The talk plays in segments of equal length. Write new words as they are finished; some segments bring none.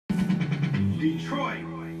Detroit.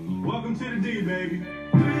 Welcome to the D, baby.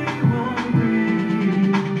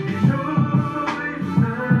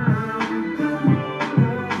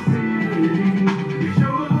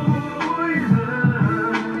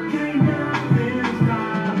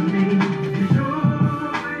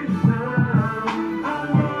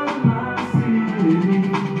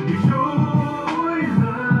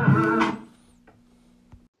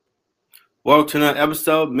 Welcome to another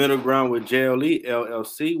episode, Middle Ground with JLE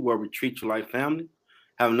LLC, where we treat you like family.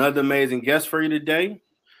 Have another amazing guest for you today.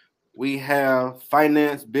 We have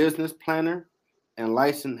finance business planner and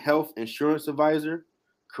licensed health insurance advisor,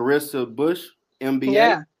 Carissa Bush, MBA.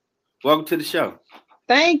 Yeah. Welcome to the show.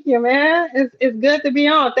 Thank you, man. It's good to be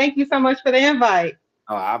on. Thank you so much for the invite.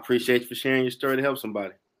 Oh, I appreciate you for sharing your story to help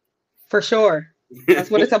somebody. For sure.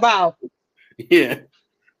 That's what it's about. Yeah.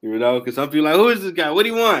 You know, because some people are like, who is this guy? What do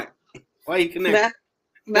you want? Why you connect?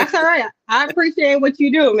 That's all right. I appreciate what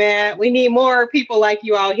you do, man. We need more people like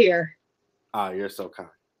you out here. Oh, you're so kind.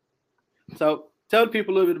 So tell the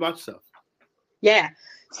people a little bit about yourself. Yeah.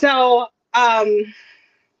 So,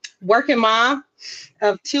 working mom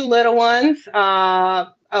of two little ones, a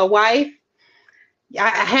wife. I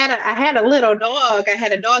had a little dog. I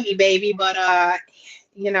had a doggy baby, but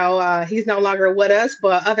he's no longer with us.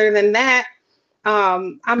 But other than that,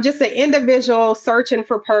 I'm just an individual searching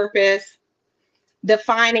for purpose,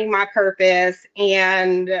 defining my purpose,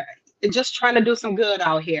 and just trying to do some good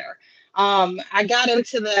out here. I got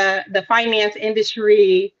into the finance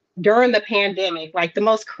industry during the pandemic, like the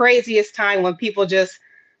most craziest time when people just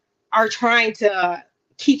are trying to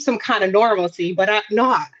keep some kind of normalcy. But I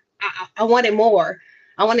wanted more.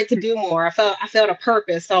 I wanted to do more. I felt a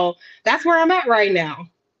purpose. So that's where I'm at right now.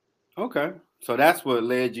 Okay. So that's what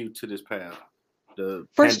led you to this path.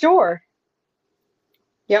 For sure.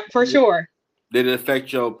 Yep, for sure. Did it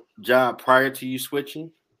affect your job prior to you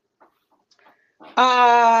switching?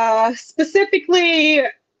 Specifically,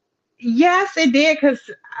 yes, it did. Because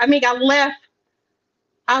I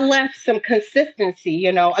left some consistency,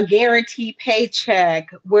 a guaranteed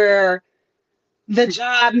paycheck where the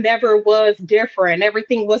job never was different.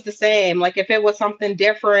 Everything was the same. Like if it was something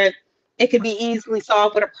different, it could be easily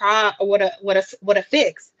solved with a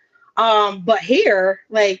fix. But here,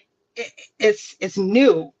 like it's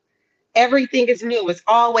new. Everything is new. It's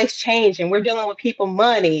always changing. We're dealing with people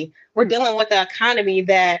money. We're dealing with the economy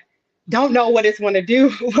that don't know what it's going to do,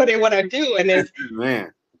 what they want to do. And it's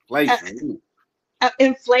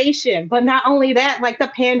inflation. But not only that, like the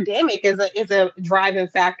pandemic is a driving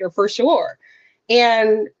factor for sure.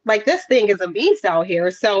 And like this thing is a beast out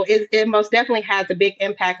here. So it most definitely has a big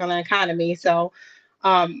impact on the economy. So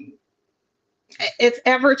it's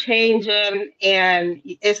ever changing, and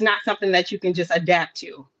it's not something that you can just adapt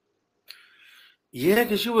to. Yeah,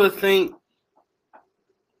 because you would think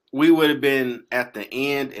we would have been at the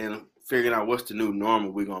end and figuring out what's the new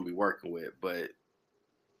normal we're going to be working with. But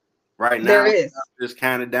right now, it's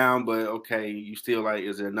kind of down. But okay, you still like,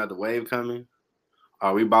 is there another wave coming?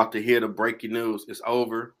 Are we about to hear the breaking news? It's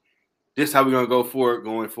over. This is how we're going to go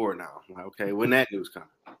going forward now. Like, okay, when that news comes.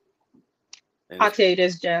 I'll tell you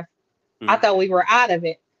this, Jeff. I thought we were out of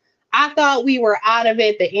it.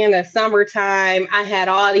 The end of summertime. I had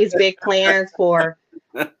all these big plans for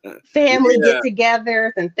family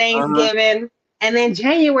get-togethers and Thanksgiving. And then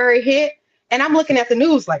January hit, and I'm looking at the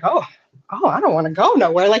news like, oh, I don't want to go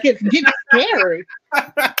nowhere. Like it's getting scary.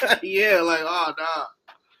 Yeah, like, oh, no.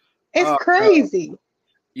 It's crazy.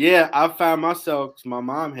 Yeah, I found myself, because my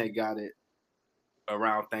mom had got it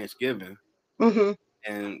around Thanksgiving. Mm-hmm.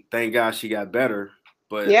 And thank God she got better.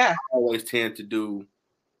 But I always tend to do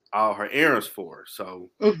all her errands for her. So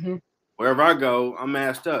wherever I go, I'm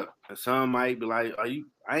masked up. And some might be like, I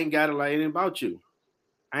ain't got it like anything about you.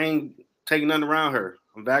 I ain't taking nothing around her.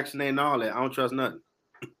 I'm vaccinating all that. I don't trust nothing.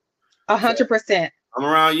 100%. I'm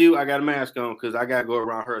around you. I got a mask on because I got to go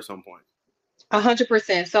around her at some point.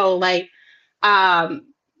 100%. So like,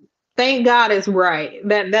 thank God is right.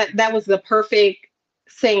 That was the perfect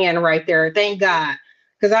saying right there. Thank God.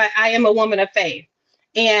 Because I am a woman of faith.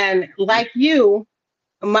 And like you,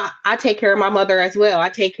 I take care of my mother as well. I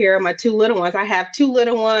take care of my two little ones. I have two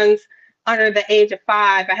little ones under the age of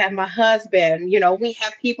 5. I have my husband. We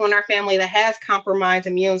have people in our family that has compromised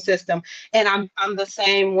immune system. And I'm the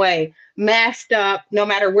same way, masked up no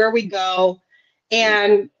matter where we go.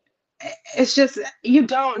 And it's just, you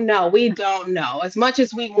don't know. We don't know. As much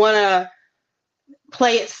as we want to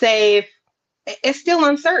play it safe, it's still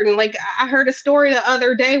uncertain. Like I heard a story the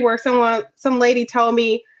other day where some lady told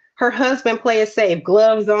me her husband play it safe,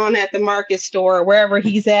 gloves on at the market store or wherever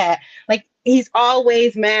he's at. Like he's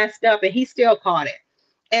always masked up and he still caught it.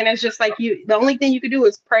 And it's just like the only thing you could do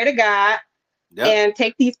is pray to God Yep. and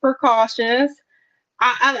take these precautions.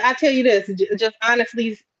 I tell you this, just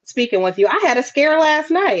honestly speaking with you, I had a scare last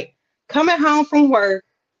night coming home from work,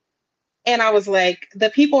 and I was like, the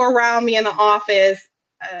people around me in the office,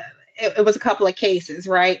 uh, it was a couple of cases,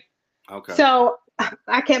 right? Okay. So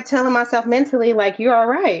I kept telling myself mentally, like, you're all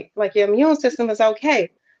right, like your immune system is okay.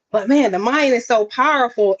 But man, the mind is so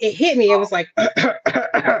powerful. It hit me. It was like, Oh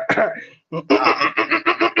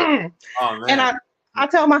and man. I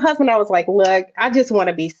told my husband, I was like, look, I just want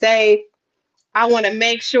to be safe. I want to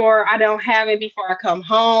make sure I don't have it before I come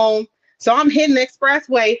home. So I'm hitting the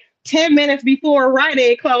expressway 10 minutes before Rite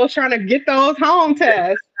Aid closed trying to get those home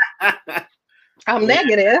tests. I'm Man,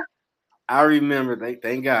 negative. I remember.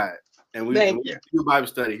 Thank God. And we Thank you. do Bible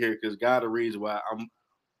study here because God the reason why I'm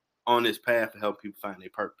on this path to help people find their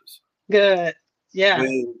purpose. Good. Yeah.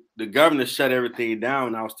 When the governor shut everything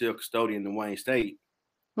down, I was still custodian in Wayne State.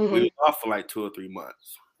 We Mhm. was off for like 2 or 3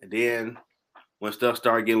 months. And then when stuff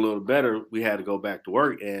started getting a little better, we had to go back to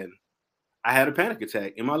work. And I had a panic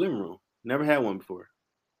attack in my living room. Never had one before.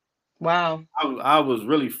 Wow. I was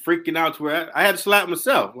really freaking out to where I had to slap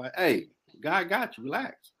myself. Like, hey, God got you.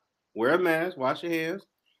 Relax. Wear a mask. Wash your hands.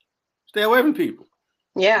 Stay away from people.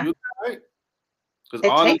 Yeah. You right? Because It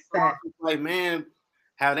all takes them that. like, man,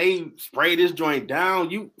 how they spray this joint down.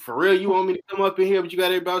 You for real? You want me to come up in here, but you got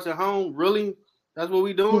everybody else at home? Really? That's what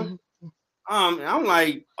we doing? Mhm. I'm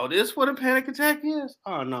like, oh, this what a panic attack is?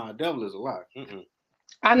 Oh no, devil is a lie.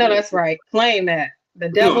 I know that's right. Claim that. The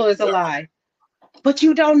devil is a lie. But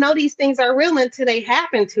you don't know these things are real until they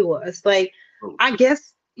happen to us. Like, I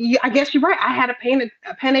guess you're right. I had a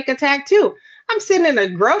panic attack too. I'm sitting in a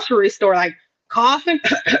grocery store, like coughing,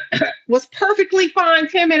 was perfectly fine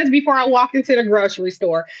 10 minutes before I walked into the grocery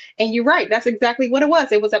store. And you're right, that's exactly what it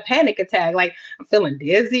was. It was a panic attack. Like I'm feeling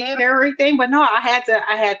dizzy and everything. But no, I had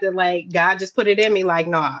to like God just put it in me, like,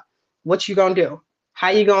 nah, what you gonna do? How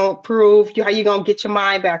you gonna how you gonna get your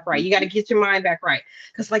mind back right? You gotta get your mind back right.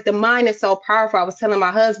 Because like the mind is so powerful. I was telling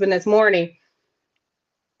my husband this morning,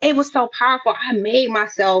 it was so powerful. I made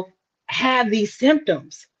myself have these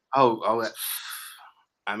symptoms. Oh,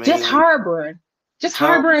 I Just mean, harboring. Just tongue,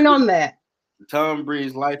 harboring on that. the tongue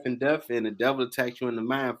breathes life and death, and the devil attacks you in the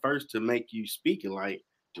mind first to make you speak it like,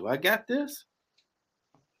 do I got this?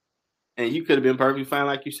 And you could have been perfectly fine,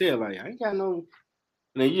 like you said, like I ain't got no.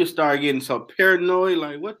 And then you start getting so paranoid,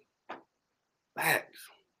 like what? Relax.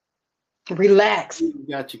 Relax. We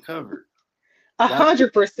got you covered.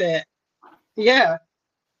 100%. Yeah.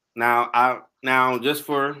 Now just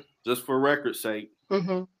for record's sake,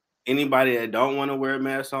 Hmm. anybody that don't want to wear a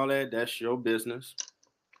mask, all that, that's your business.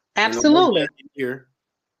 Absolutely. Here,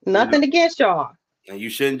 Nothing against y'all. and you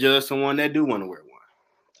shouldn't judge someone that do want to wear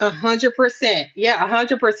one. 100%. Yeah,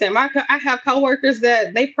 100%. I have coworkers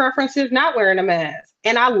that they preference is not wearing a mask,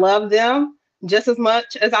 and I love them just as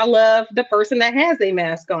much as I love the person that has a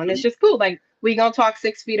mask on. It's just cool. Like we gonna talk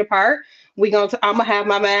 6 feet apart. I'm gonna have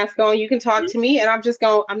my mask on. You can talk to me, and I'm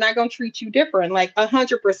not gonna treat you different. Like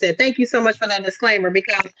 100%. Thank you so much for that disclaimer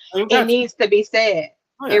because it needs to be said.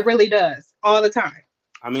 Oh, yeah. It really does all the time.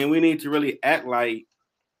 I mean, we need to really act like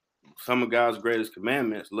some of God's greatest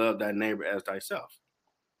commandments: love thy neighbor as thyself.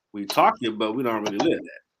 We talk it, but we don't really live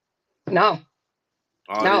that. No.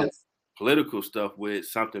 All this political stuff with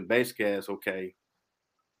something basic as, okay,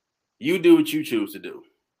 you do what you choose to do,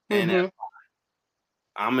 and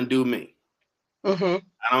I'm gonna do me. I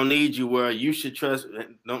don't need you where you should trust.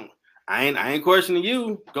 I ain't questioning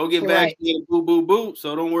you. Go get vaccinated, boo, boo, boo.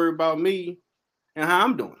 So don't worry about me and how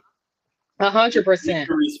I'm doing. 100%.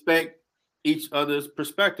 Respect each other's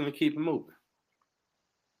perspective and keep it moving.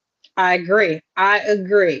 I agree.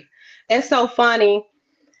 It's so funny.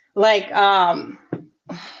 Like,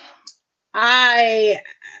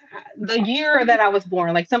 the year that I was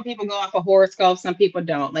born, like some people go off a horoscope, some people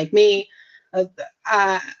don't. Like me, a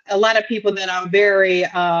lot of people that I'm very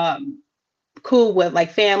cool with,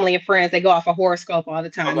 like family and friends, they go off a horoscope all the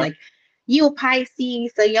time. Okay. Like you a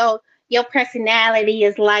Pisces, so your personality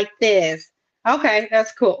is like this. Okay,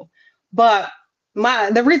 that's cool. But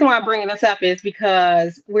the reason why I'm bringing this up is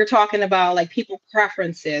because we're talking about like people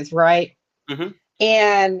preferences, right?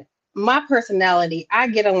 And my personality, I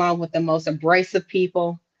get along with the most abrasive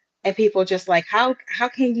people, and people just like, how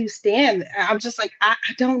can you stand? I'm just like, I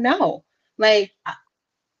don't know. Like,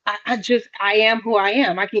 I am who I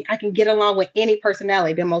am. I can get along with any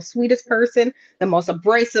personality, the most sweetest person, the most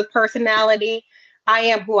abrasive personality. I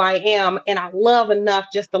am who I am, and I love enough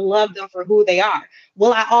just to love them for who they are.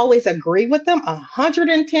 Will I always agree with them?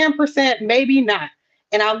 110%, maybe not.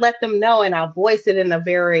 And I'll let them know, and I'll voice it in a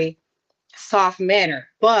very soft manner.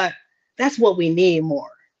 But that's what we need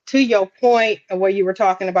more. to your point of what you were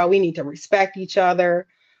talking about, we need to respect each other.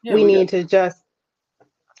 Yeah, We we got need to just,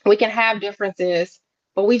 we can have differences,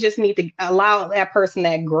 but we just need to allow that person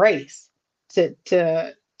that grace to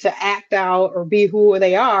act out or be who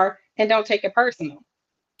they are and don't take it personal.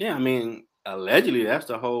 yeah. I mean, allegedly, that's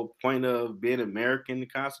the whole point of being American, the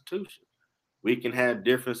Constitution. We can have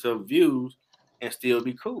difference of views and still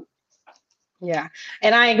be cool. Yeah.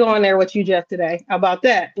 And I ain't going there with you, Jeff, today about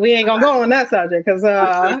that. We ain't gonna go on that subject because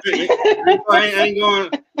I ain't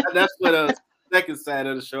going. That's what a second side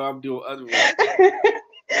of the show. I'm doing other ones.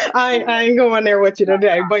 I ain't going there with you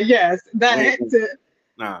today. But yes, that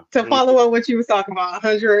to follow up what you was talking about,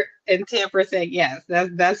 110%. Yes,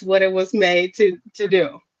 that's what it was made to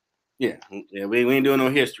do. Yeah, we ain't doing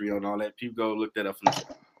no history on all that. People go look that up.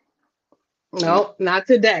 Nope, not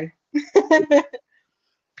today.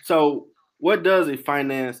 So, what does a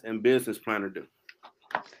finance and business planner do?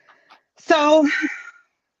 So,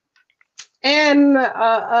 and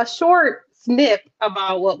a short snip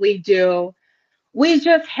about what we do, we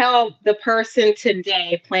just help the person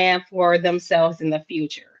today plan for themselves in the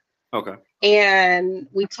future. Okay. And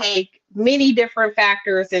we take many different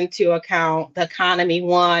factors into account. The economy,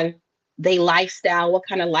 one, they lifestyle, what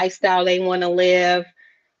kind of lifestyle they want to live.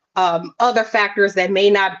 Other factors that may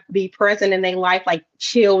not be present in their life, like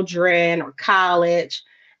children or college.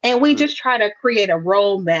 And we just try to create a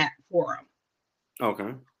roadmap for them.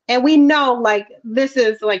 Okay. And we know like this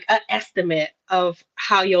is like an estimate of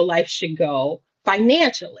how your life should go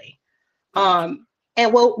financially. And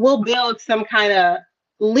we'll build some kind of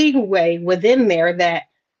leeway within there that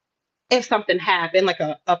if something happened, like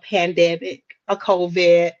a pandemic, a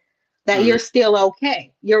COVID, that you're still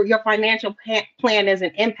okay. Your financial plan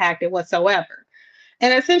isn't impacted whatsoever.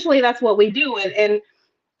 And essentially that's what we do. And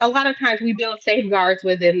a lot of times we build safeguards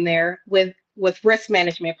within there with risk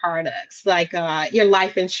management products like your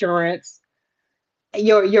life insurance,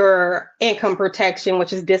 your income protection,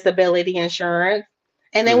 which is disability insurance.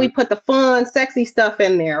 And then we put the fun, sexy stuff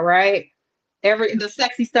in there, right? The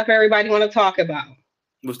sexy stuff everybody want to talk about.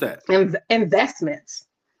 What's that? Investments.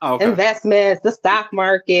 Oh, okay. Investments, the stock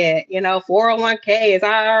market, 401ks,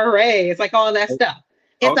 IRAs, like all that stuff.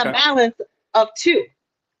 It's a balance of two.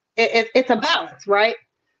 It's a balance, right?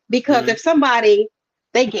 Because if somebody,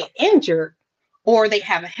 they get injured or they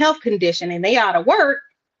have a health condition and they out of work,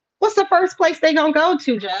 what's the first place they gonna go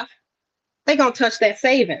to, Jeff? They gonna touch that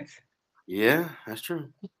savings. Yeah, that's true.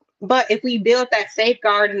 But if we build that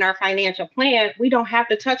safeguard in our financial plan, we don't have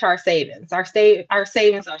to touch our savings. Our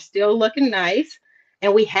savings are still looking nice,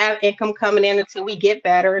 and we have income coming in until we get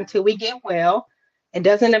better, until we get well. It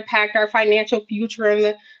doesn't impact our financial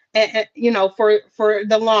future for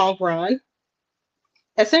the long run.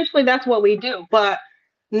 Essentially, that's what we do. But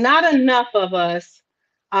not enough of us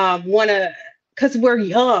want to, because we're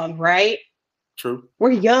young, right? True.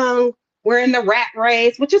 We're young. We're in the rat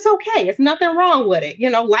race, which is okay. It's nothing wrong with it.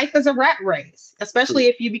 Life is a rat race, especially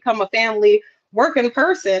if you become a family working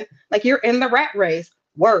person, like you're in the rat race,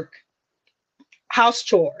 work, house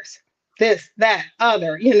chores, this, that,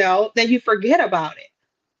 other, then you forget about it.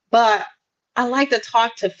 But I like to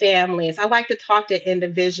talk to families. I like to talk to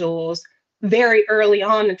individuals very early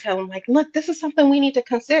on and tell them like, look, this is something we need to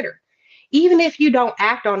consider. Even if you don't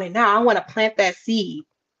act on it now, I want to plant that seed.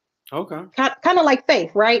 Okay. Kind of like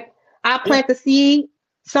faith, right? I plant the seed,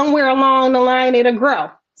 somewhere along the line, it'll grow.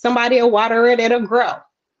 Somebody will water it, it'll grow.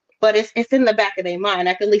 But it's in the back of their mind.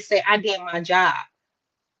 I can at least say, I did my job.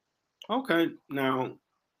 Okay. Now,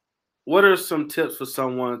 what are some tips for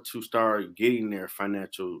someone to start getting their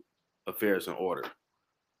financial affairs in order?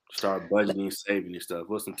 Start budgeting, saving and stuff.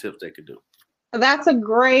 What's some tips they could do? That's a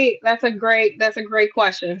great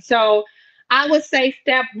question. So I would say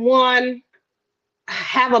step one,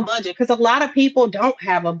 have a budget, because a lot of people don't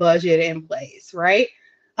have a budget in place, right?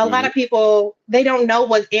 A lot of people, they don't know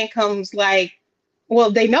what income's like. Well,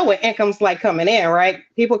 they know what income's like coming in, right?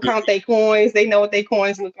 People count their coins. They know what their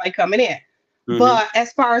coins look like coming in. But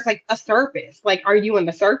as far as like a surplus, like, are you in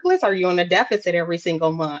the surplus? Are you in a deficit every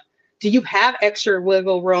single month? Do you have extra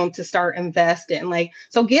wiggle room to start investing? Like,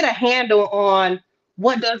 so get a handle on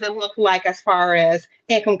what does it look like as far as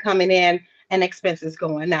income coming in and expenses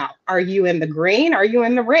going out. Are you in the green? Are you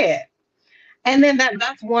in the red? And then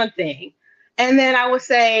that's one thing. And then I would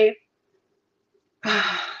say,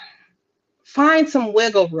 find some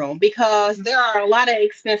wiggle room, because there are a lot of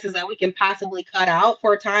expenses that we can possibly cut out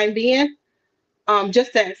for a time being,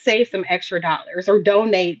 just to save some extra dollars or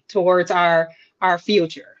donate towards our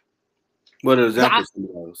future. What are examples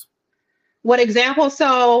of those? What examples?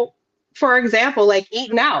 So, for example, like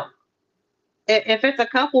eating out. If it's a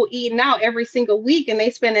couple eating out every single week and they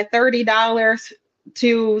spending $30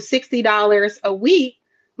 to $60 a week,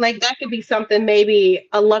 like that could be something, maybe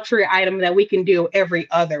a luxury item that we can do every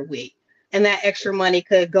other week. And that extra money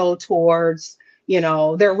could go towards,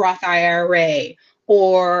 their Roth IRA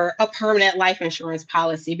or a permanent life insurance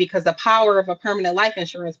policy, because the power of a permanent life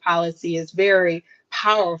insurance policy is very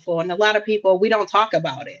powerful. And a lot of people, we don't talk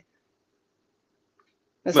about it.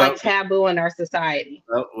 It's like taboo in our society.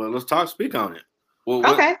 Well, let's speak on it.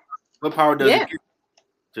 Okay. What power does it give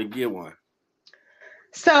to get one?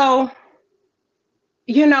 So,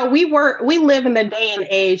 we live in the day and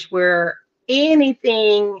age where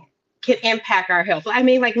anything can impact our health. I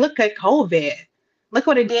mean, like, look at COVID. Look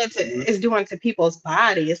what it is doing to people's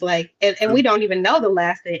bodies. Like, and we don't even know the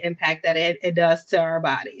lasting impact that it does to our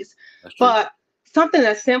bodies. But something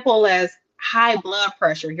as simple as high blood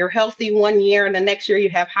pressure. You're healthy one year and the next year you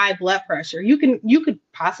have high blood pressure. You could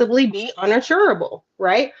possibly be uninsurable,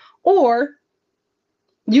 right? Or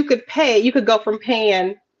you could go from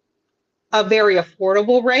paying a very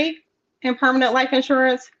affordable rate in permanent life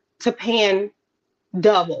insurance to paying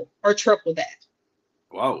double or triple that.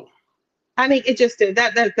 Whoa. I mean, it just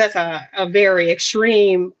that's a very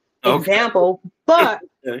extreme example, but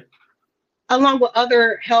along with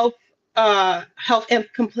other health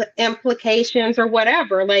implications or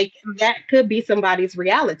whatever, like that could be somebody's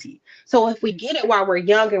reality. So if we get it while we're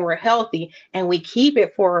young and we're healthy and we keep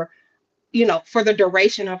it for the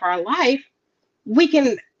duration of our life, we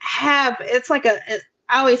can have, I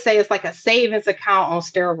always say it's like a savings account on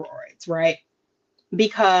steroids, right?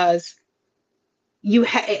 Because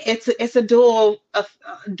it's a dual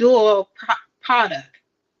product.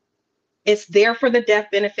 It's there for the death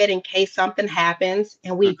benefit in case something happens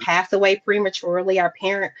and we pass away prematurely. Our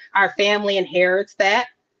family inherits that.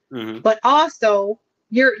 Mm-hmm. But also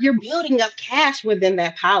you're building up cash within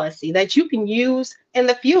that policy that you can use in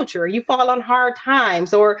the future. You fall on hard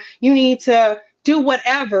times or you need to do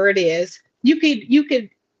whatever it is. You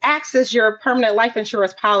could access your permanent life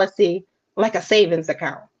insurance policy like a savings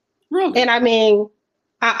account. Really? And I mean,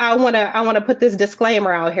 I want to put this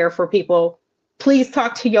disclaimer out here for people. Please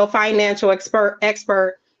talk to your financial expert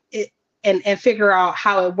and figure out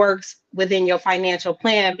how it works within your financial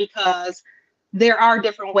plan, because there are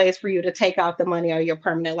different ways for you to take out the money on your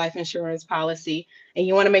permanent life insurance policy. And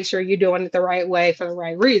you want to make sure you're doing it the right way for the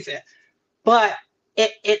right reason. But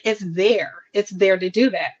it's there. It's there to do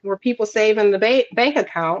that. Where people save in the bank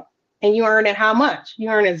account and you earn it how much? You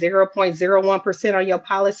earn it 0.01% on your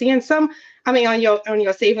policy and on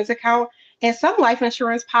your savings account. And some life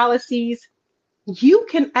insurance policies, you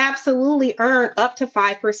can absolutely earn up to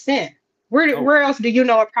 5%. Where else do you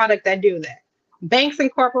know a product that do that? Banks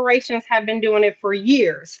and corporations have been doing it for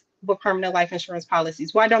years with permanent life insurance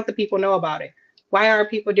policies. Why don't the people know about it? Why aren't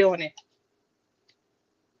people doing it?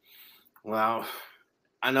 Well,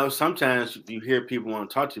 I know sometimes you hear people want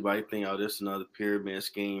to talk to you about it, you think, this is another pyramid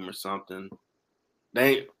scheme or something.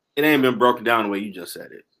 It ain't been broken down the way you just said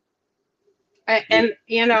it. And,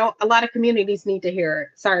 a lot of communities need to hear it.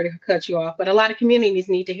 Sorry to cut you off, but a lot of communities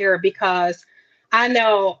need to hear it, because I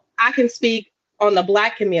know I can speak on the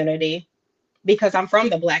Black community because I'm from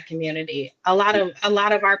the Black community. A lot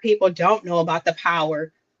of our people don't know about the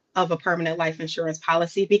power of a permanent life insurance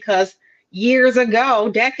policy, because years ago,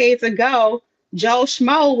 decades ago, Joe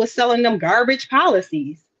Schmo was selling them garbage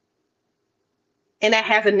policies. And that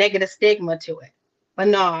has a negative stigma to it. But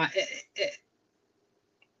no,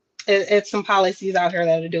 it's some policies out here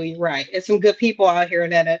that'll do you right. It's some good people out here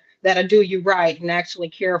that'll do you right and actually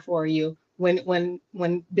care for you when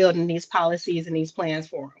building these policies and these plans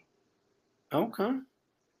for them. Okay.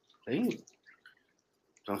 Hey.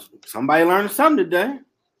 Somebody learned something today.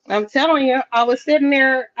 I'm telling you, I was sitting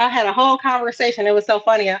there. I had a whole conversation. It was so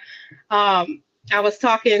funny. I was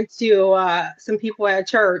talking to some people at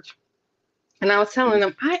church, and I was telling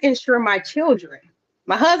them I insure my children.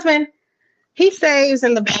 My husband, he saves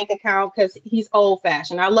in the bank account because he's old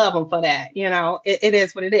fashioned. I love him for that. It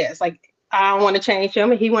is what it is. Like, I don't want to change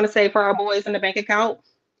him. If he want to save for our boys in the bank account,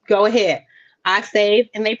 go ahead. I save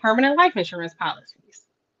in their permanent life insurance policies.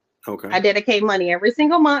 Okay. I dedicate money every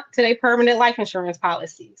single month to their permanent life insurance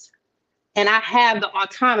policies. And I have the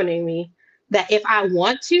autonomy that if I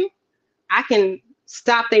want to, I can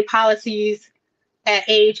stop their policies at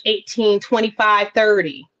age 18, 25,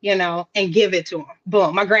 30, and give it to them.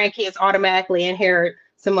 Boom. My grandkids automatically inherit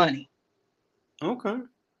some money. Okay.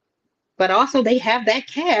 But also they have that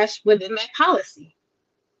cash within that policy.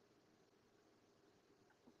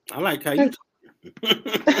 I like how you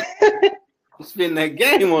spin that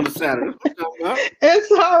game on the Saturday.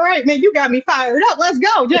 It's all right, man. You got me fired up. Let's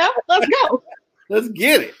go, Jeff. Let's go. Let's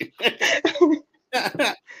get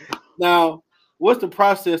it. Now, what's the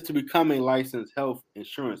process to become a licensed health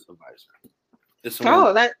insurance advisor?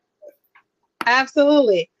 That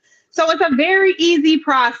absolutely. So it's a very easy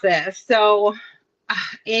process. So,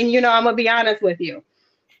 and I'm gonna be honest with you.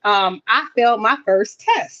 I failed my first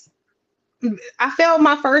test.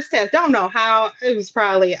 Don't know how. It was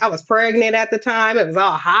probably I was pregnant at the time. It was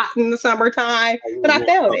all hot in the summertime, but I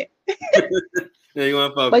failed it. Yeah, you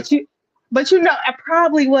want to focus. But it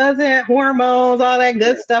probably wasn't hormones, all that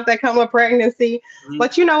good stuff that come with pregnancy. Mhm.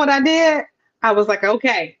 But you know what I did? I was like,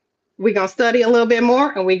 okay, we're gonna study a little bit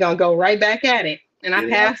more and we're gonna go right back at it. And I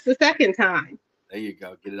passed the second time. There you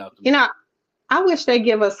go. Get it out. I wish they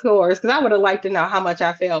give us scores because I would have liked to know how much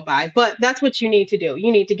I failed by. But that's what you need to do. You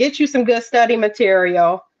need to get you some good study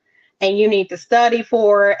material and you need to study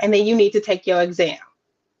for it. And then you need to take your exam.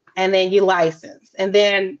 And then you license. And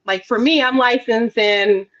then, like for me, I'm licensed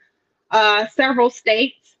in several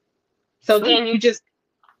states. So then you just,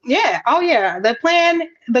 the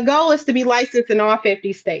goal is to be licensed in all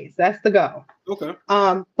 50 states. That's the goal. Okay.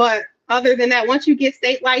 But other than that, once you get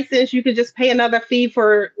state license, you could just pay another fee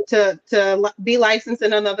to be licensed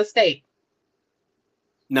in another state.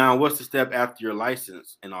 Now, what's the step after your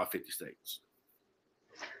license in all 50 states?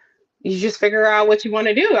 You just figure out what you want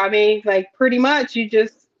to do. I mean, like pretty much you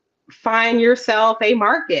just find yourself a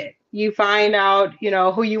market. You find out,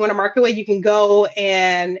 who you want to market with. You can go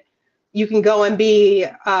and be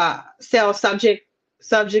sell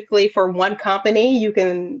subjectly for one company. You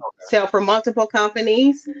can sell for multiple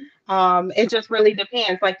companies. It just really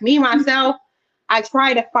depends. Like me, myself, I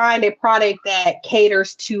try to find a product that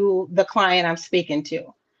caters to the client I'm speaking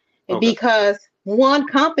to. Because one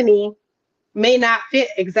company may not fit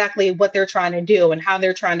exactly what they're trying to do and how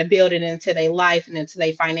they're trying to build it into their life and into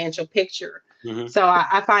their financial picture. Mm-hmm. So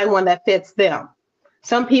I find one that fits them.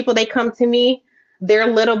 Some people, they come to me, they're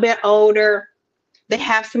a little bit older. They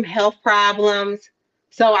have some health problems.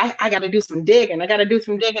 So I got to do some digging. And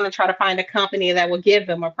try to find a company that will give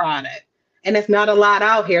them a product. And it's not a lot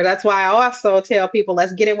out here. That's why I also tell people,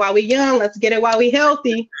 let's get it while we're young. Let's get it while we're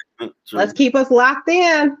healthy. True. Let's keep us locked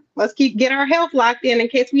in. Let's get our health locked in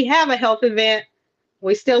case we have a health event.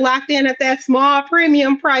 We still locked in at that small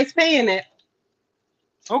premium price paying it.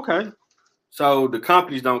 Okay. So the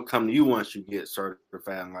companies don't come to you once you get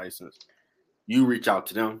certified and licensed. You reach out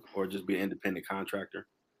to them or just be an independent contractor?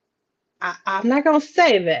 I'm not going to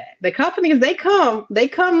say that. The companies, they come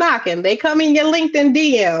knocking. They come in your LinkedIn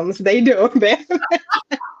DMs. They do.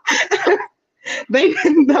 But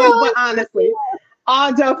honestly,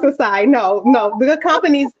 all jokes aside, no, the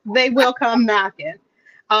companies, they will come knocking.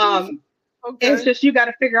 It's just, you got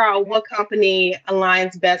to figure out what company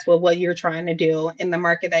aligns best with what you're trying to do in the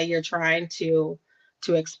market that you're trying to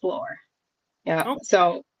explore. Yeah. Okay.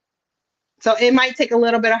 So it might take a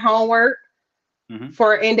little bit of homework. Mm-hmm.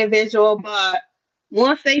 For an individual, but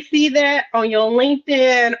once they see that on your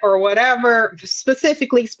LinkedIn or whatever,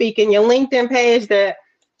 specifically speaking, your LinkedIn page that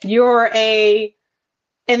you're in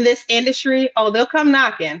this industry, they'll come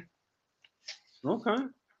knocking. Okay.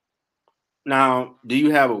 Now, do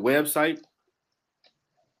you have a website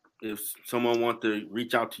if someone wants to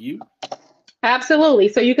reach out to you? Absolutely.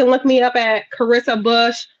 So you can look me up at Carissa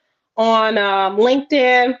Bush on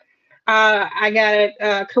LinkedIn. I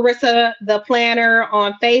got Carissa the Planner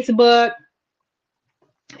on Facebook,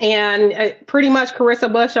 and pretty much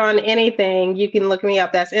Carissa Bush on anything. You can look me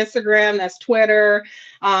up. That's Instagram, that's Twitter,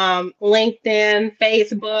 LinkedIn,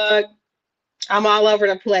 Facebook. I'm all over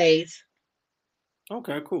the place.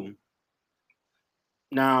 Okay, cool.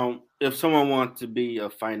 Now, if someone wants to be a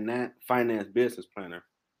finance business planner,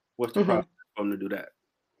 what's the process for them to do that?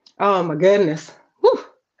 Oh my goodness. Whew.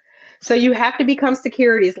 So you have to become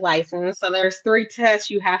securities licensed. So there's 3 tests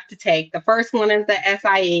you have to take. The first one is the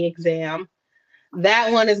SIE exam.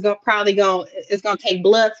 That one is going to take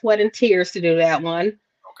blood, sweat, and tears to do that one.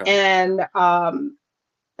 Okay. And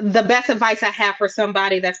the best advice I have for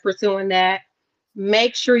somebody that's pursuing that,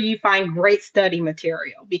 make sure you find great study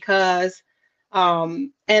material because,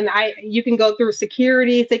 you can go through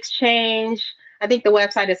Securities Exchange. I think the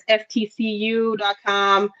website is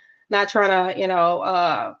ftcu.com. Not trying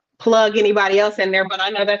to, plug anybody else in there, but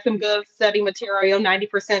I know that's some good study material,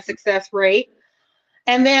 90% success rate.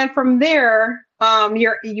 And then from there,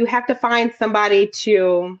 you have to find somebody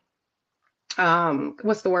to,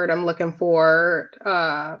 what's the word I'm looking for?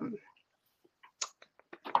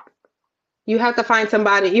 You have to find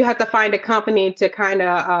a company to kind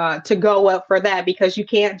of, to go up for that because you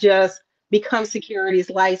can't just become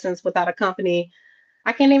securities licensed without a company.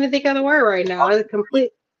 I can't even think of the word right now.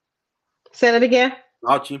 Say that again.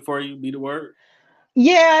 Vouching for you be the word?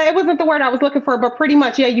 Yeah, it wasn't the word I was looking for, but pretty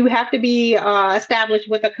much, yeah, you have to be established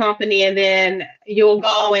with a company, and then you'll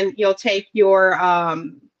go and you'll take your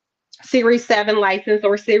Series 7 license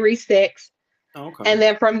or Series 6. Oh, okay. And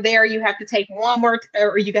then from there, you have to take one more,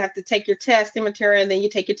 or you have to take your test in material, and then you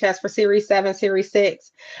take your test for Series 7, Series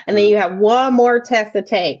 6. And then Mm. you have one more test to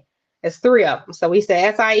take. It's three of them. So we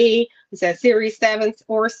said SIE, we said Series 7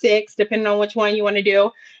 or 6, depending on which one you want to do.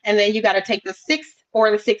 And then you got to take the 6 or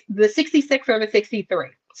the 66 or the 63.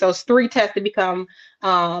 So it's three tests to become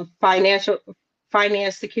finance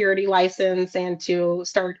security license and to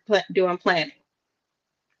start doing planning.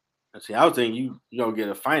 See, I was thinking you gonna get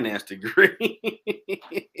a finance degree.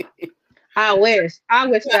 I wish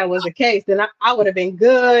that was the case. Then I would have been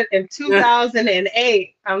good in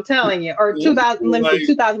 2008. I'm telling you, or 2000. Let me Like, see,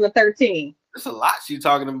 2013. there's a lot she's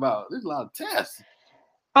talking about. There's a lot of tests.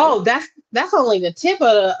 Oh, that's only the tip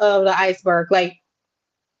of the iceberg. Like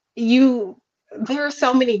you, there are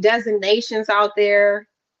so many designations out there.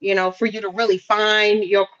 For you to really find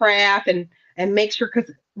your craft and make sure, because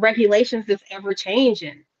regulations is ever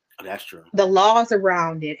changing. Oh, that's true. The laws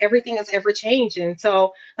around it, everything is ever changing.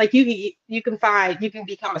 So like you can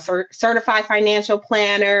become a certified financial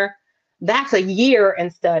planner. That's a year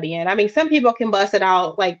in studying. I mean, some people can bust it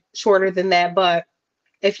out like shorter than that, but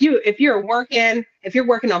if you're working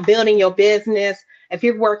on building your business, if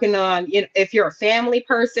you're working on, if you're a family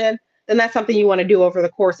person, then that's something you want to do over the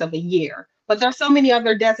course of a year. But there's so many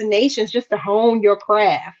other designations just to hone your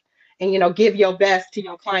craft and give your best to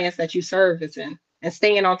your clients that you service and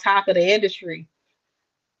staying on top of the industry.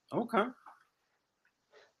 Okay.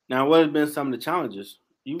 Now, what have been some of the challenges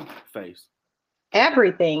you faced?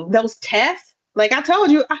 Everything, those tests, like I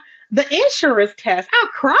told you, the insurance test, I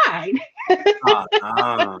cried.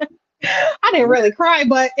 Ah, I didn't really cry,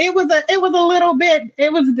 but it was a little bit,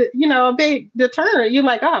 it was a big deterrent. You're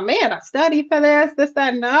like, oh man, I studied for this,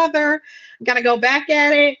 that, and the other. Gotta go back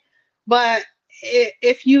at it. But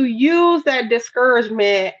if you use that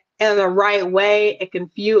discouragement in the right way, it can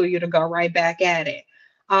fuel you to go right back at it.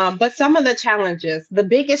 But some of the challenges, the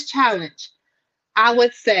biggest challenge I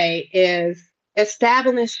would say is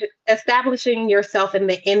establishing yourself in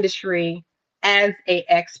the industry as a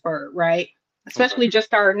expert, right? okay. Especially just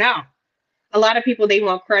starting out. A lot of people, they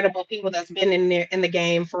want credible people that's been in the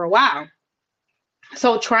game for a while.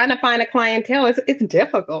 So trying to find a clientele it's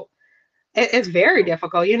difficult. It's very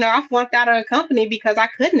difficult. I flunked out of a company because I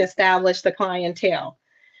couldn't establish the clientele.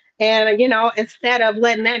 And instead of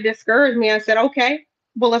letting that discourage me, I said, okay,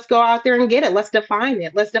 well, let's go out there and get it. Let's define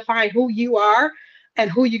it. Let's define who you are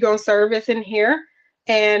and who you're going to service in here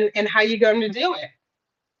and how you're going to do it.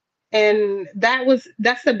 And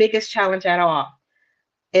that's the biggest challenge at all,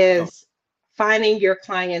 Oh. is finding your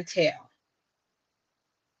clientele.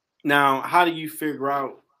 Now, how do you figure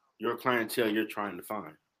out your clientele you're trying to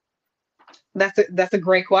find? That's a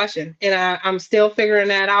great question. And I'm still figuring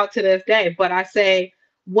that out to this day. But I say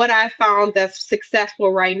what I found that's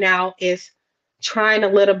successful right now is trying a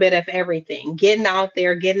little bit of everything, getting out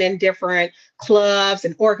there, getting in different clubs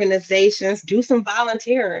and organizations, do some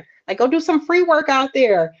volunteering, like go do some free work out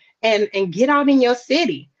there and get out in your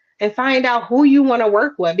city and find out who you want to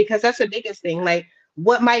work with, because that's the biggest thing. Like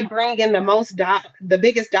what might bring in the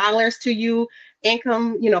biggest dollars to you,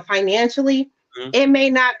 income, financially, Mhm. it may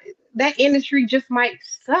not, that industry just might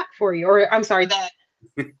suck for you. Or I'm sorry,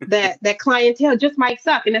 that clientele just might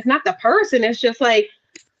suck. And it's not the person, it's just like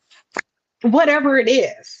whatever it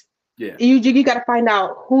is. Yeah, You got to find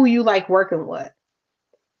out who you like working with.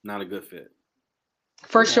 not a good fit.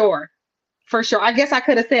 For Okay. sure. For sure. I guess I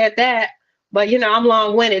could have said that, but I'm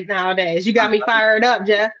long-winded nowadays. You got me fired up,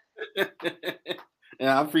 Jeff.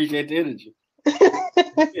 Yeah, I appreciate the energy.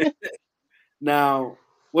 Now,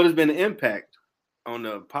 what has been the impact on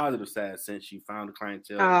the positive side since you found the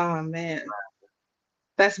clientele? Oh man,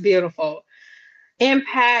 that's beautiful.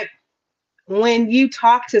 Impact, when you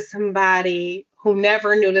talk to somebody who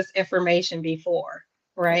never knew this information before,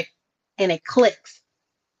 right? And it clicks.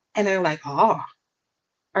 And they're like, "Oh,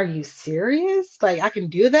 are you serious? Like I can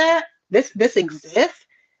do that? This exists?"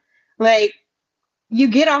 Like you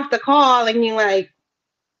get off the call and you're like,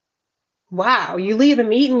 wow. You leave the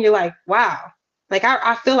meeting, you're like, wow. Like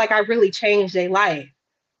I feel like I really changed their life.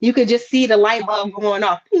 You could just see the light bulb going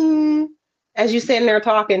off, ping, as you sitting there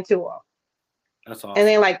talking to them. That's And awesome.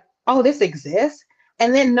 they're like, oh, this exists.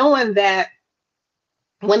 And then knowing that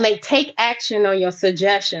when they take action on your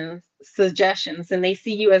suggestions, and they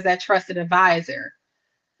see you as that trusted advisor,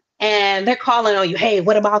 and they're calling on you, hey,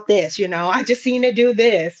 what about this? I just seen it do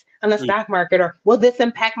this on the Mm. stock market, or will this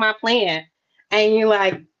impact my plan? And you're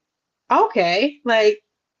like, okay, like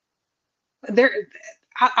there,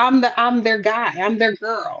 I'm their guy. I'm their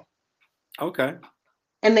girl. Okay.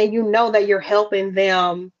 And then you know that you're helping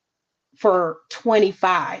them for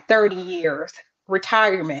 25, 30 years,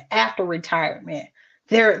 retirement, after retirement,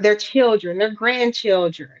 their children, their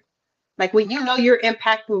grandchildren. Like when you know you're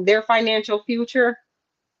impacting their financial future,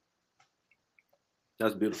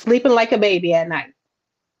 That's beautiful. sleeping like a baby at night.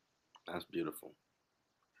 That's beautiful.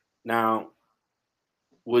 Now,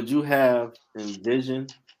 would you have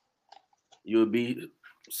envisioned you would be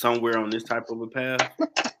somewhere on this type of a path?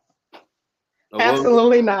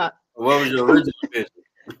 Absolutely not. What was your original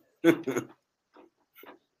vision?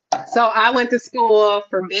 So I went to school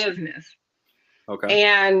for business. Okay.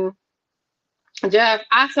 And Jeff,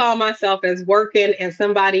 I saw myself as working in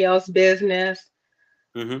somebody else's business,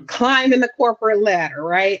 climbing the corporate ladder,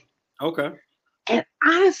 right? Okay. And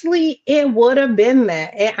honestly, it would have been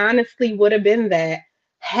that. It honestly would have been that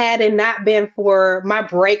had it not been for my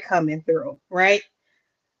break coming through, right?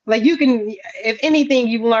 Like you can, if anything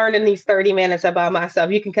you've learned in these 30 minutes about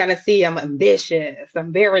myself, you can kind of see I'm ambitious,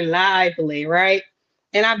 I'm very lively, right?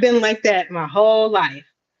 And I've been like that my whole life.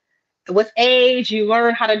 With age, you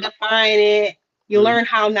learn how to define it, you learn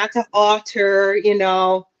how not to alter,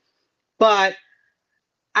 but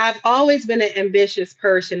I've always been an ambitious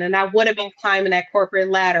person, and I would have been climbing that corporate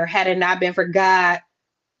ladder had it not been for God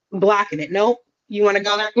blocking it. Nope. You want to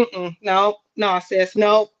go there? No, no, sis.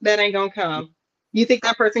 Nope, that ain't gonna come. You think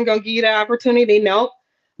that person gonna give you the opportunity? Nope.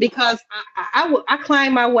 Because I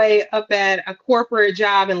climbed my way up at a corporate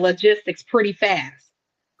job in logistics pretty fast.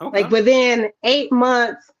 Okay. Like within 8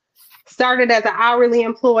 months, started as an hourly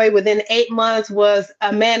employee. Within 8 months, was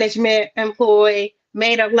a management employee.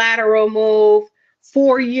 Made a lateral move.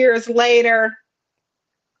 4 years later,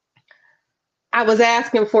 I was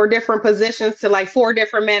asking for different positions to like 4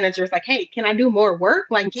 different managers. Like, hey, can I do more work?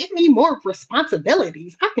 Like, give me more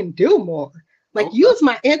responsibilities. I can do more. Like, use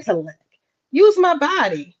my intellect, use my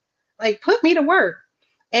body, like, put me to work.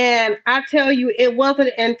 And I tell you, it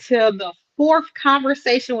wasn't until the 4th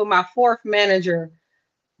conversation with my 4th manager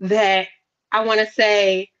that I want to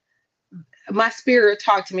say my spirit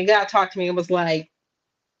talked to me. God talked to me and was like,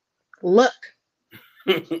 look,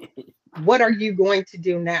 what are you going to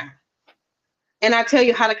do now? And I tell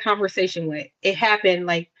you how the conversation went. It happened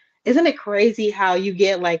like, isn't it crazy how you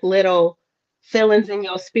get like little feelings in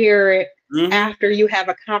your spirit after you have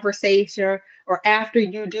a conversation or after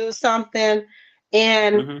you do something?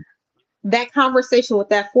 And that conversation with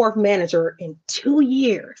that 4th manager in 2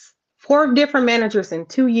 years, 4 different managers in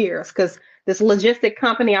 2 years, because this logistic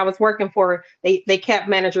company I was working for, they kept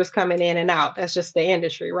managers coming in and out. That's just the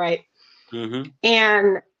industry, right?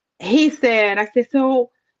 And I said,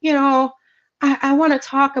 so, I want to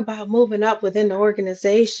talk about moving up within the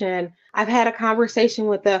organization. I've had a conversation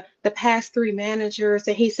with the past 3 managers,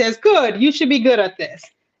 and he says, good, you should be good at this.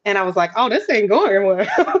 And I was like, oh, this ain't going well.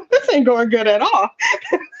 This ain't going good at all.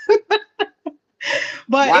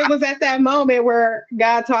 But wow. It was at that moment where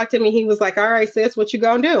God talked to me. He was like, all right, sis, what you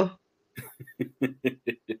gonna do?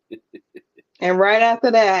 And right after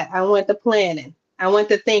that, I went to planning. I went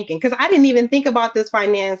to thinking, because I didn't even think about this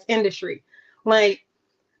finance industry. Like,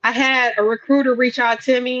 I had a recruiter reach out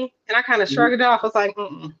to me, and I kind of shrugged it off. I was like,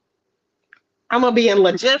 I'm gonna be in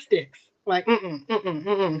logistics. Like,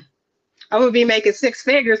 I'm gonna be making 6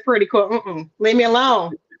 figures pretty cool. Leave me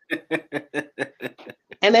alone.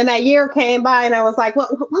 And then that year came by, and I was like,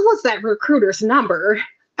 what was that recruiter's number?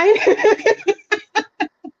 I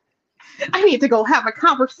need to go have a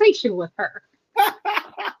conversation with her.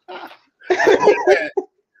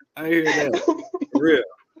 I hear that. For real.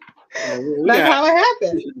 That's how it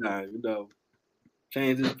happened.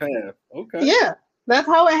 Change his path. Okay. Yeah, that's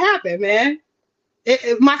how it happened, man.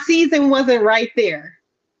 My season wasn't right there.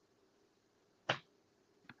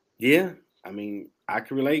 Yeah, I mean, I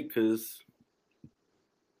can relate because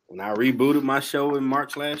when I rebooted my show in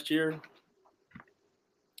March last year,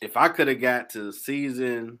 if I could have got to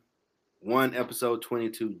season 1, episode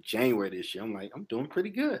 22, January this year, I'm like, I'm doing pretty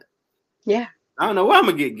good. Yeah. I don't know where I'm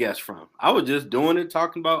going to get guests from. I was just doing it,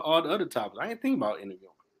 talking about all the other topics. I didn't think about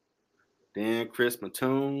interviewing. Then Chris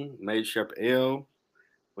Mattoon, Major Shepherd L,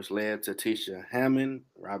 which led to Tisha Hammond,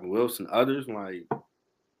 Robin Wilson, others. Like,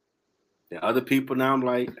 the other people now, I'm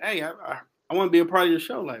like, hey, I want to be a part of your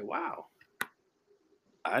show. Like, wow.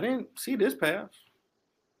 I didn't see this path.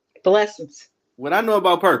 Blessings. What I know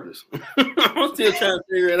about purpose. I'm still trying to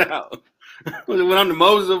figure it out. When I'm the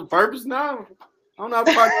Moses of purpose now, I'm not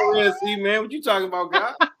part of the Red Sea, man. What you talking about,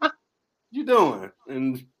 God? What you doing?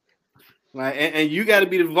 And like, and you got to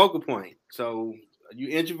be the vocal point. So you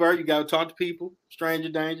introvert, you got to talk to people. Stranger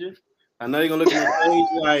danger. I know you're gonna look at the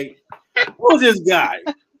page like, who's this guy?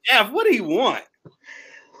 Jeff, what do he want?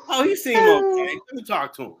 Oh, he seemed okay. Let me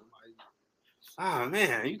talk to him. Like, oh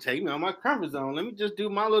man, you take me on my comfort zone. Let me just do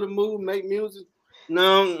my little move, make music.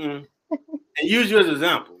 No, and use you as an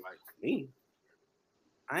example. Like me,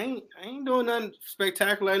 I ain't doing nothing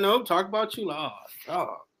spectacular. No, talk about you. Like,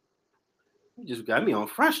 oh, you just got me on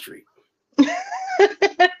Front Street.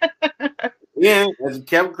 Yeah, as it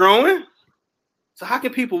kept growing. So how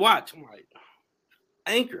can people watch? I'm like,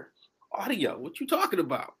 Anchor, audio. What you talking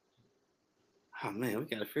about? Oh man, we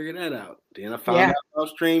gotta figure that out. Then I found out about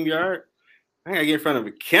StreamYard. I gotta get in front of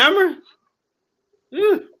a camera.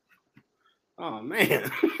 Ew. Oh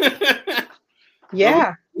man.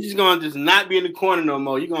 Yeah. You're just gonna just not be in the corner no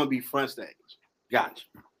more. You're gonna be front stage. Gotcha.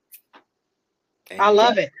 I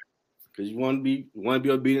love it. Because you want to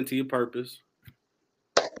be obedient to your purpose.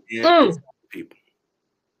 And people.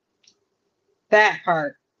 That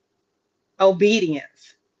part.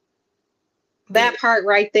 Obedience. That part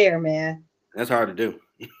right there, man. That's hard to do.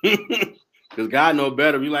 Because God knows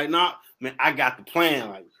better. You're like, nah, man, I got the plan.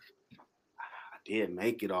 Like, I did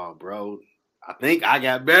make it all, bro. I think I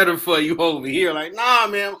got better for you over here. Like, nah,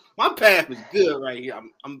 man, my path is good right here.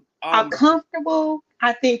 I'm comfortable.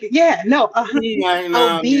 I think, obedience.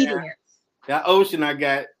 Man, that ocean I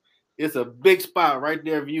got, it's a big spot right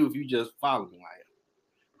there for you if you just follow me. Like,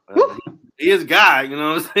 he is God, you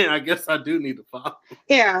know what I'm saying? I guess I do need to follow.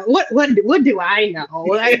 Yeah, what do I know?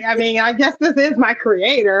 I mean, I guess this is my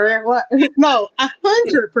creator. What? No,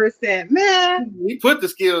 100%, man. He put the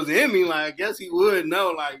skills in me. Like, I guess he would know.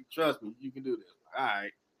 Like, trust me, you can do this. All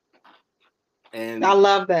right. And I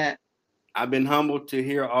love that. I've been humbled to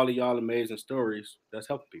hear all of y'all amazing stories that's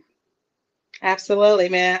helping people. Absolutely,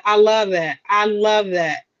 man. I love that. I love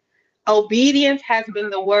that. Obedience has been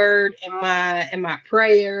the word in my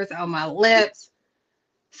prayers, on my lips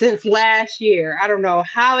since last year. I don't know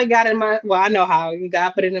how it got in my, well, I know how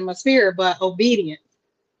God put it in my spirit, but obedience,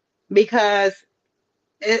 because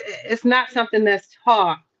it's not something that's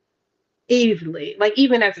taught easily. Like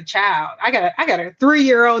even as a child, I got a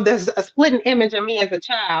 3-year-old that's a splitting image of me as a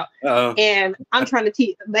child, and I'm trying to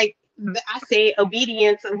teach. Like I say,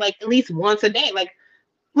 obedience like at least once a day. Like,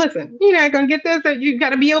 listen, you're not gonna get this. You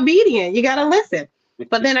got to be obedient. You got to listen.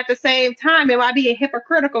 But then at the same time, am I being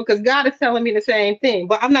hypocritical? Because God is telling me the same thing,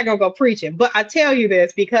 but I'm not gonna go preach it. But I tell you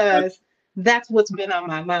this because that's what's been on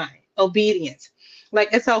my mind. Obedience. Like,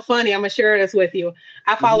 it's so funny. I'm gonna share this with you.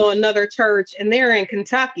 I follow another church, and they're in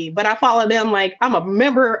Kentucky, but I follow them like I'm a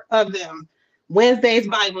member of them. Wednesdays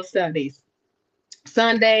Bible studies,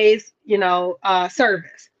 Sundays,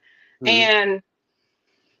 service, and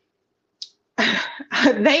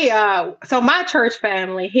they so my church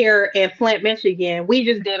family here in Flint, Michigan, we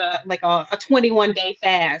just did a 21-day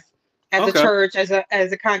fast as a church, as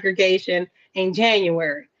a congregation in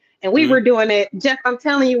January, and we were doing it. Jeff, I'm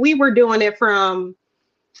telling you, we were doing it from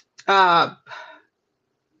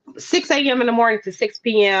 6 a.m. in the morning to 6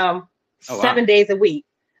 p.m. 7 days a week.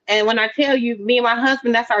 And when I tell you, me and my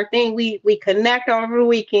husband, that's our thing. We connect over the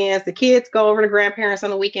weekends. The kids go over to grandparents on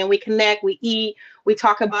the weekend. We connect, we eat, we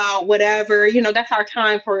talk about whatever, that's our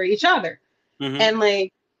time for each other. And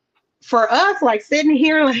like for us, like sitting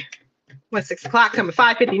here, like when 6 o'clock coming,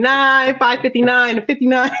 5:59 to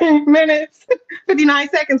 59 minutes, 59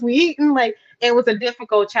 seconds, we eating. Like, it was a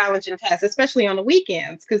difficult, challenging task, especially on the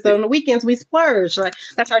weekends, because on the weekends we splurge. Like,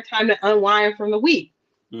 that's our time to unwind from the week.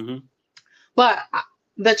 But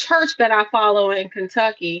the church that I follow in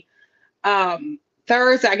Kentucky,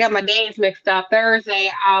 Thursday, I got my days mixed up.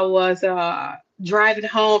 Thursday, I was driving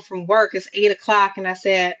home from work. It's 8 o'clock, and I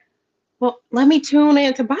said, well, let me tune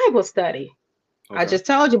into Bible study. I just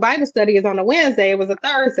told you Bible study is on a Wednesday. It was a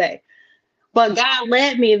Thursday. But God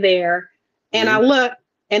led me there, and I looked,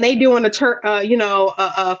 and they doing a church,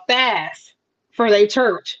 a fast for their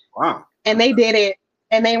church. Wow. And they did it,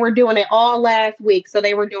 and they were doing it all last week. So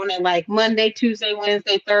they were doing it like Monday, Tuesday,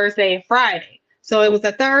 Wednesday, Thursday, and Friday. So it was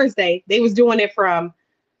a Thursday. They was doing it from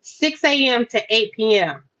 6 a.m. to 8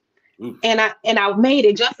 p.m. And I made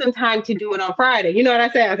it just in time to do it on Friday. You know what I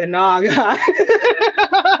said? I said, no, God.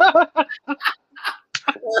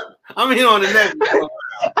 I'm here on the next one.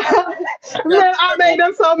 Man, I made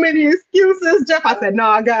them so many excuses, Jeff. I said,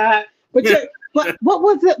 no, God. But what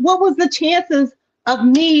was it? What was the chances of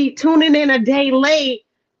me tuning in a day late,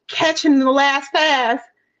 catching the last fast?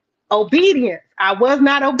 Obedience. I was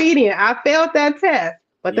not obedient. I failed that test.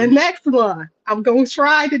 But the next one, I'm going to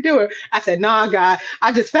try to do it. I said, nah, God,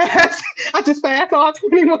 I just fast all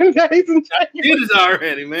 21 days. And you did this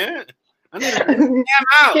already, man. I need to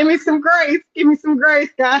out. Give me some grace. Give me some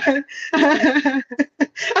grace, God. I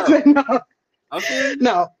said, no.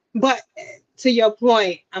 No. But to your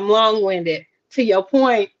point, I'm long-winded. To your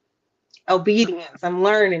point, obedience. I'm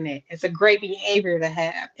learning it. It's a great behavior to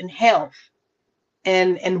have in health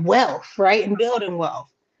and wealth, right? And building wealth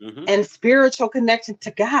Mm-hmm. and spiritual connection to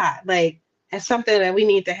God. Like that's something that we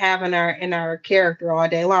need to have in our character all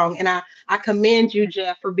day long. And I commend you,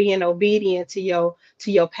 Jeff, for being obedient to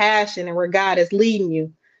your passion and where God is leading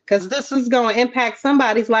you. Because this is going to impact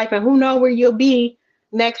somebody's life and who know where you'll be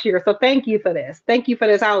next year. So thank you for this. Thank you for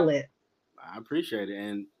this outlet. I appreciate it.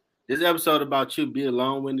 And this episode about you, be as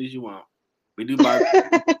long-winded as you want. We do Bible.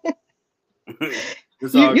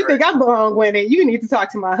 You think I'm long-winded? You need to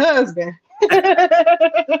talk to my husband.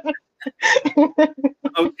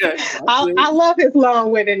 Okay. I love his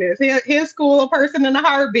long-windedness. He'll school a person in a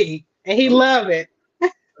heartbeat, and he love it.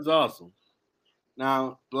 That's awesome.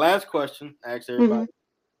 Now, the last question, I ask everybody, Mm-hmm.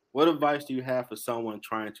 What advice do you have for someone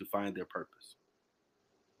trying to find their purpose?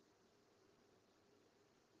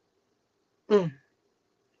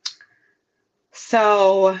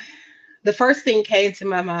 So the first thing came to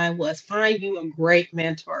my mind was find you a great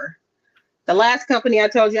mentor. The last company I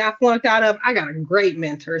told you I flunked out of, I got a great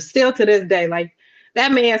mentor. Still to this day, like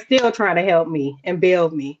that man's still trying to help me and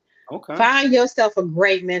build me. Okay. Find yourself a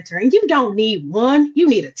great mentor. And you don't need one, you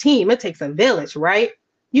need a team. It takes a village, right?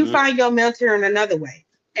 You find your mentor in another way.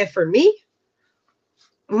 And for me,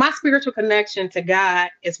 my spiritual connection to God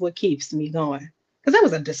is what keeps me going. Because that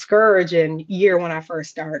was a discouraging year when I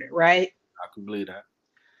first started, right? I can believe that.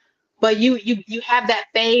 But you have that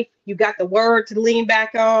faith, you got the word to lean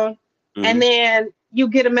back on, and then you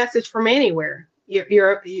get a message from anywhere.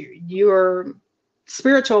 Your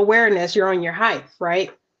spiritual awareness, you're on your height,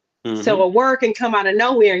 right? So a word can come out of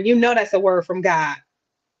nowhere, and you know that's a word from God.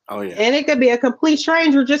 Oh yeah. And it could be a complete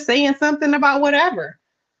stranger just saying something about whatever.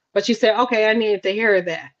 But you say, okay, I needed to hear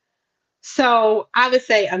that. So I would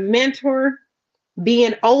say a mentor,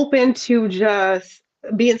 being open to just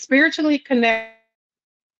being spiritually connected,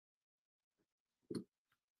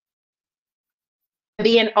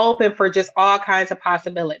 being open for just all kinds of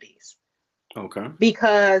possibilities. Okay.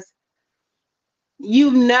 Because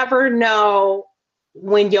you never know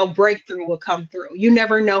when your breakthrough will come through. You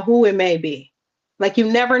never know who it may be. Like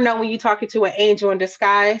you never know when you're talking to an angel in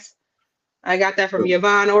disguise. I got that from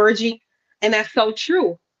Yvonne Orji. And that's so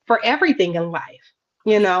true for everything in life.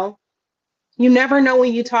 You know, you never know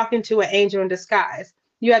when you're talking to an angel in disguise.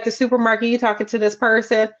 You at the supermarket, you're talking to this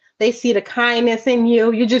person, they see the kindness in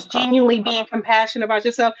you. You're just genuinely being compassionate about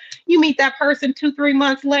yourself. You meet that person 2-3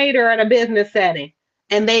 months later at a business setting,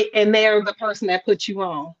 and they're the person that put you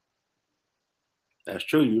on. That's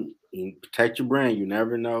true. You protect your brand. You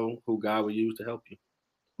never know who God will use to help you.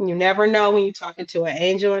 You never know when you're talking to an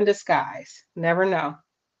angel in disguise. Never know.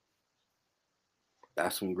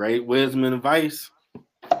 That's some great wisdom and advice.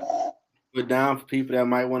 Put down for people that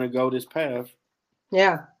might want to go this path.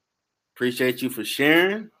 Yeah. Appreciate you for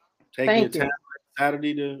sharing. Taking Thank your time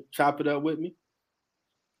Saturday to chop it up with me.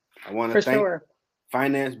 I want to thank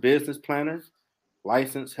finance business planner,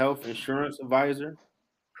 licensed health insurance advisor,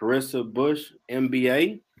 Carissa Bush,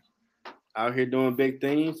 MBA, out here doing big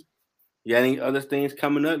things. You got any other things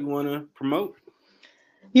coming up you want to promote?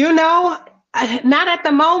 You know, not at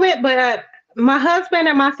the moment, but my husband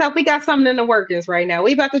and myself, we got something in the workings right now.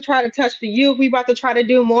 We about to try to touch the youth. We about to try to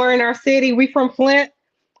do more in our city. We from Flint.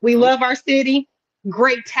 We love our city.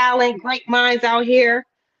 Great talent, great minds out here.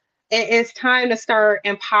 It's time to start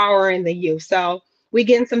empowering the youth. So we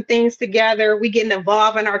getting some things together. We getting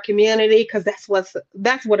involved in our community because that's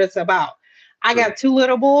what it's about. I got 2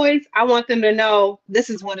 little boys. I want them to know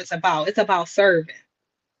this is what it's about. It's about serving.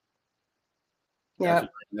 Yeah.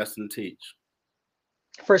 That's lesson to teach.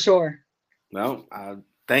 For sure. Well,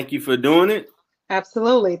 thank you for doing it.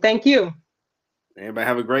 Absolutely. Thank you. Everybody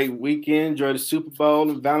have a great weekend. Enjoy the Super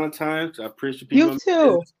Bowl and Valentine's. I appreciate people. You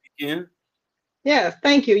too. This weekend. Yes,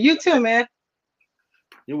 thank you. You too, man.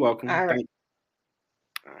 You're welcome. All right.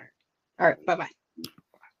 All right. All right. Bye-bye.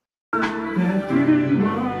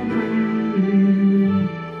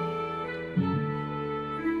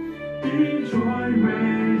 Detroit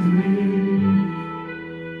raised me.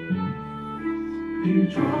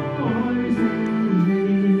 Detroit raised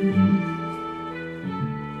me.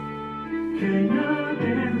 Can't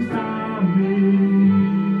nothing stop me.